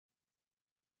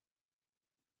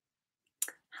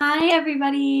Hi,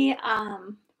 everybody.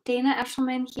 Dana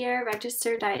Eshelman here,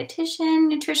 registered dietitian,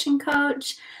 nutrition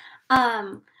coach.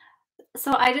 Um,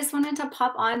 so I just wanted to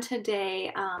pop on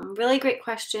today. Really great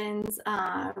questions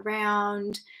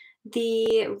around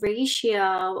the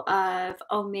ratio of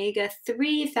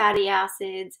omega-3 fatty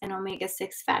acids and omega-6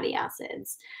 fatty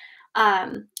acids.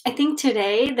 I think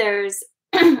today there's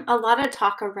a lot of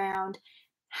talk around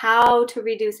how to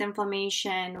reduce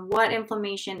inflammation, what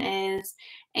inflammation is,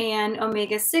 and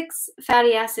omega 6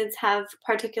 fatty acids have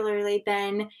particularly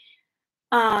been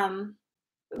um,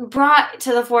 brought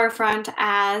to the forefront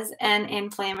as an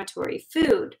inflammatory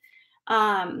food.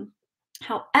 Um,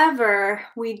 However,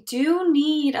 we do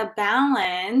need a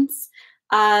balance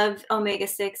of omega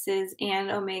 6s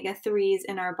and omega 3s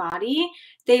in our body.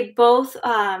 They both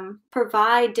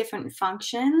provide different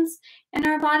functions in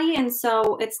our body. And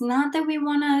so it's not that we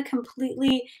want to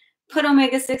completely put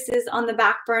omega 6s on the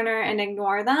back burner and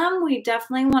ignore them. We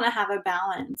definitely want to have a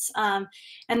balance.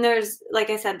 And there's, like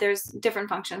I said, there's different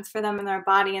functions for them in our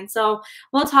body. And so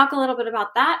we'll talk a little bit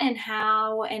about that and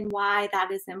how and why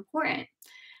that is important.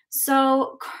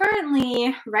 So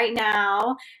currently, right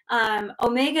now,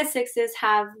 omega 6s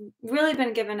have really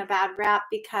been given a bad rap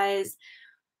because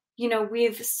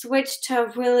we've switched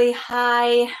to really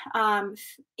high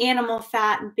animal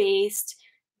fat based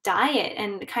diet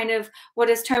and kind of what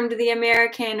is termed the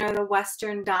American or the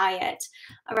Western diet,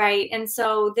 right? And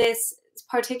so this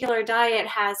particular diet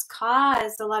has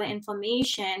caused a lot of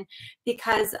inflammation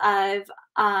because of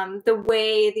the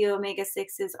way the omega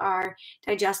 6s are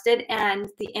digested and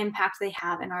the impact they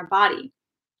have in our body.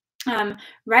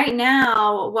 Right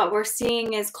now, what we're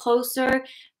seeing is closer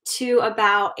to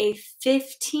about a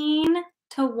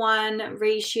 15-to-1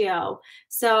 ratio.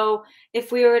 So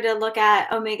if we were to look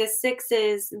at omega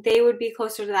 6s, they would be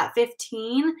closer to that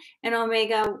 15, and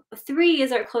omega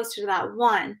 3s are closer to that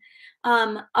 1.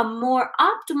 A more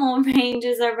optimal range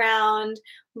is around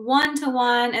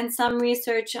 1-to-1, and some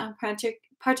research,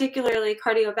 particularly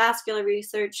cardiovascular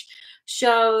research,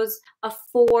 shows a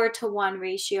 4-to-1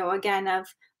 ratio, again, of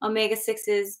omega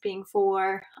 6s being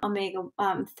 4, omega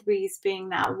 3s being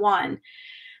that 1.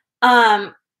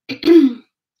 Um,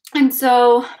 and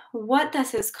so what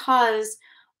this has caused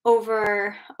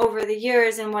over the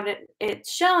years and what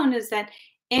it's shown is that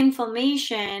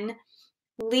inflammation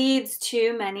leads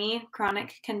to many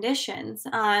chronic conditions.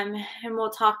 And we'll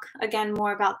talk again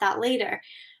more about that later.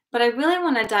 But I really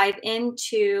want to dive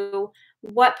into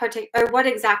what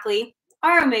exactly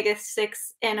are omega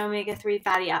 6 and omega 3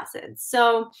 fatty acids.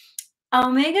 So,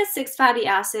 omega 6 fatty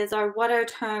acids are what are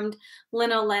termed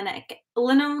linoleic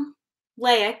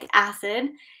acid,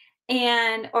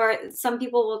 and or some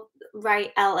people will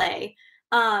write LA.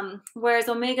 Whereas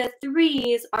omega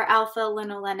 3s are alpha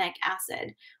linolenic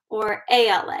acid, or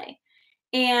ALA.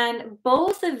 And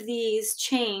both of these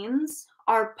chains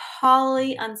are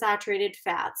polyunsaturated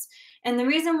fats. And the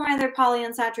reason why they're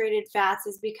polyunsaturated fats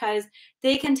is because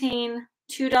they contain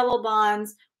two double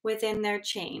bonds within their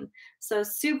chain. So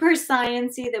super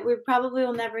sciencey that we probably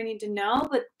will never need to know,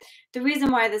 but the reason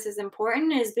why this is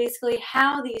important is basically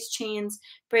how these chains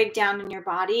break down in your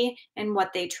body and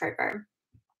what they trigger.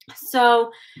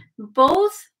 So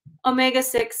both omega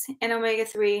 6 and omega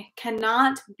 3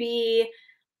 cannot be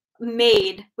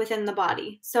made within the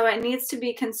body. So it needs to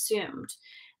be consumed.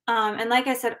 And like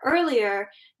I said earlier,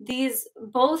 these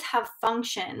both have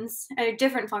functions,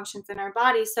 different functions in our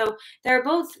body. So they're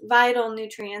both vital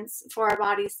nutrients for our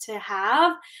bodies to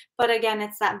have. But again,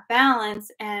 it's that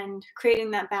balance and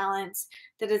creating that balance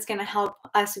that is going to help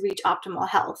us reach optimal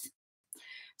health.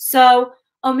 So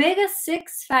omega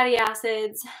 6 fatty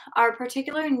acids are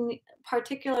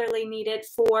particularly needed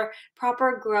for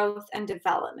proper growth and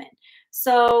development.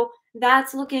 So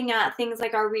that's looking at things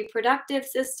like our reproductive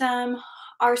system,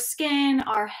 our skin,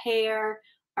 our hair,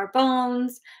 our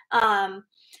bones.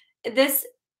 This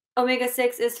omega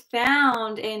 6 is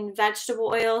found in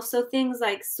vegetable oil, so things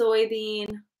like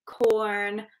soybean,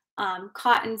 corn,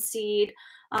 cottonseed,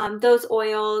 those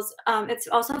oils. It's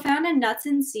also found in nuts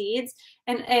and seeds,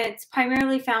 and it's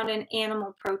primarily found in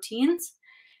animal proteins.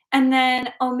 And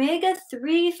then omega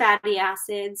 3 fatty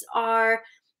acids are,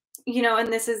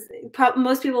 and this is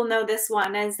most people know this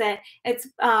one, is that it's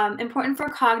important for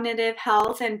cognitive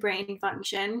health and brain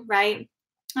function, right?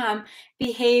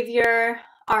 Behavior,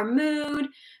 our mood,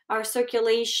 our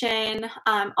circulation,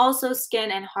 also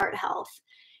skin and heart health.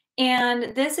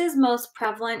 And this is most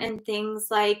prevalent in things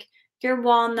like your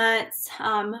walnuts,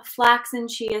 flax and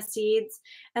chia seeds,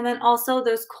 and then also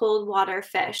those cold water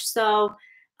fish. So,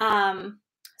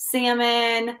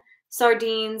 salmon,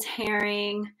 sardines,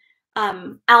 herring,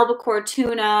 albacore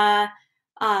tuna,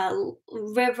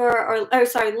 river or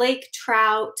sorry, lake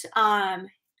trout.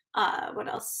 What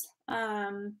else?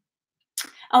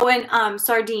 Oh, and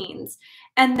sardines.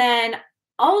 And then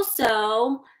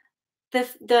also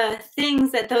the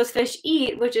things that those fish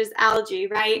eat, which is algae,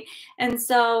 right? And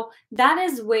so that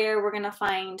is where we're going to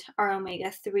find our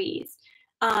omega-3s.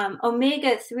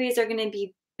 Omega-3s are going to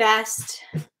be best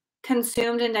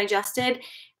consumed and digested,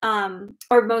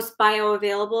 or most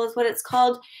bioavailable is what it's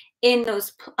called, in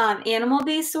those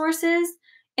animal-based sources.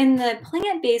 In the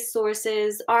plant-based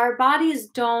sources, our bodies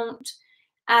don't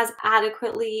as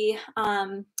adequately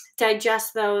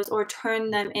digest those or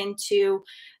turn them into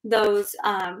those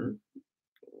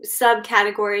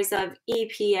subcategories of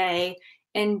EPA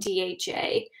and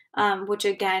DHA, which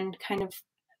again kind of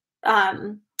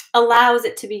allows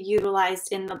it to be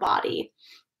utilized in the body.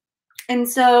 And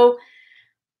so,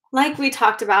 like we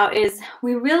talked about, is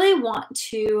we really want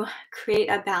to create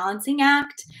a balancing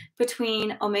act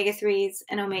between omega-3s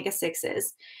and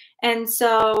omega-6s. And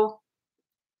so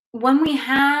when we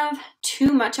have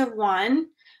too much of one,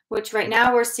 which right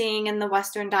now we're seeing in the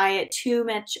Western diet, too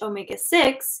much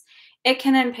omega-6, it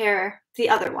can impair the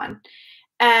other one.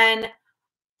 And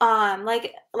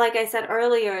like I said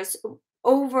earlier,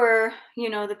 over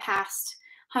the past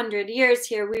 100 years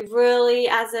here, we've really,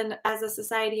 as a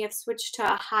society, have switched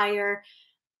to a higher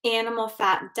animal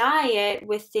fat diet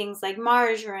with things like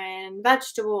margarine,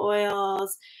 vegetable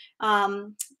oils,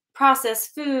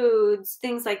 processed foods,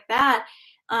 things like that,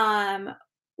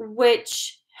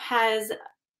 which has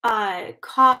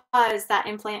caused that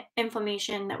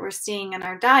inflammation that we're seeing in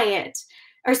our diet,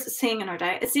 or seeing in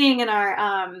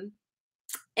our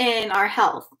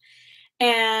health.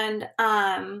 And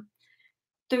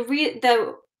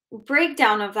the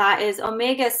breakdown of that is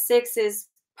omega-6 is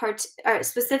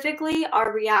specifically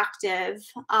are reactive,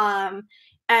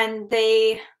 and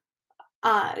they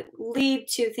lead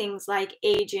to things like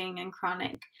aging and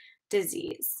chronic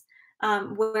disease,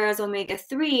 whereas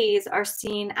omega-3s are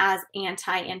seen as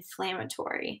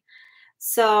anti-inflammatory.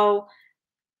 So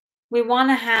we want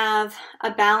to have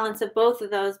a balance of both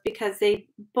of those because they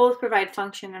both provide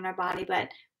function in our body, but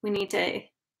we need to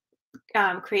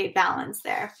create balance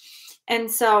there. And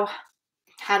so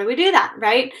how do we do that,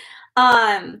 right?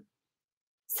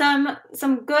 Some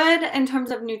good in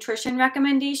terms of nutrition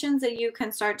recommendations that you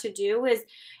can start to do is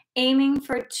aiming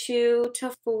for 2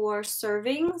 to 4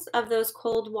 servings of those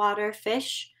cold water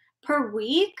fish per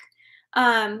week.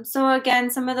 So again,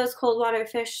 some of those cold water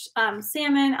fish,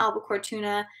 salmon, albacore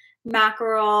tuna,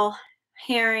 mackerel,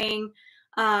 herring,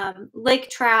 lake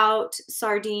trout,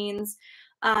 sardines,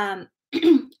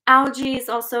 algae is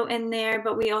also in there,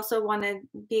 but we also want to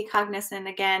be cognizant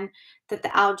again that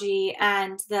the algae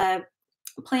and the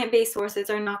plant-based sources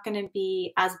are not going to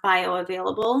be as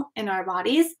bioavailable in our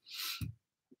bodies.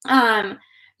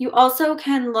 You also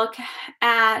can look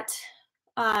at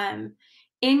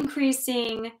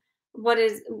increasing what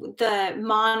is the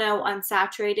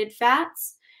monounsaturated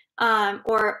fats,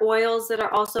 or oils that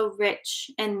are also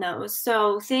rich in those.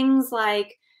 So things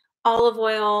like olive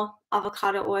oil,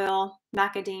 avocado oil,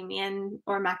 macadamian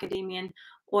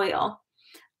oil.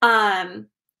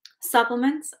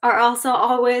 Supplements are also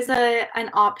always an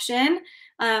option,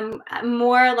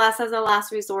 more or less as a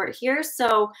last resort here.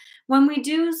 So when we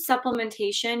do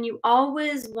supplementation, you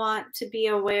always want to be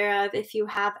aware of if you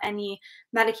have any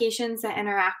medications that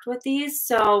interact with these.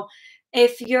 So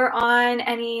if you're on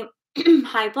any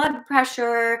high blood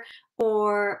pressure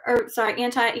or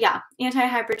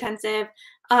antihypertensive,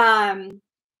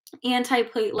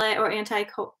 antiplatelet or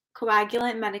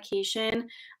anticoagulant medication,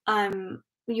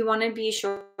 you want to be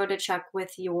sure to check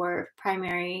with your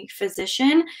primary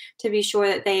physician to be sure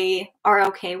that they are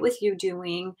okay with you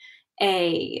doing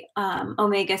a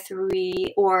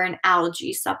omega-3 or an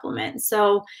algae supplement.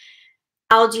 So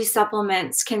algae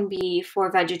supplements can be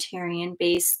for vegetarian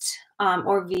based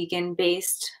or vegan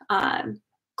based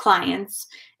clients,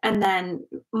 and then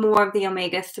more of the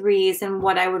omega-3s. And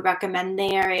what I would recommend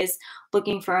there is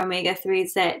looking for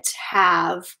omega-3s that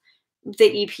have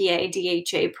the EPA,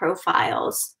 DHA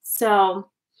profiles. So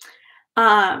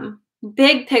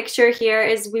big picture here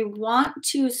is we want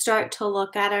to start to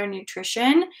look at our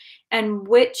nutrition and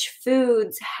which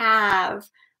foods have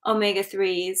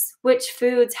omega-3s, which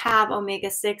foods have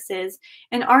omega-6s,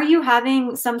 and are you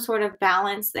having some sort of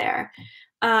balance there?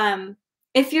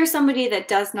 If you're somebody that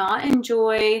does not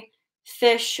enjoy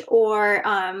fish or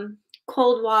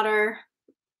cold water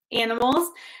animals,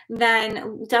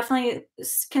 then definitely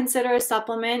consider a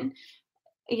supplement,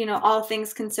 all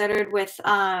things considered, with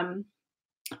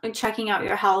checking out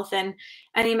your health and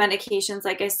any medications,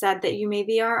 like I said, that you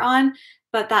maybe are on.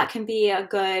 but that can be a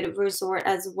good resort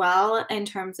as well in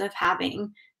terms of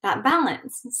having that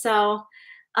balance. So,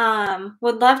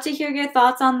 would love to hear your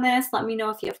thoughts on this. Let me know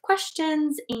if you have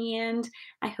questions, and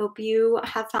I hope you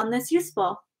have found this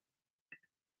useful.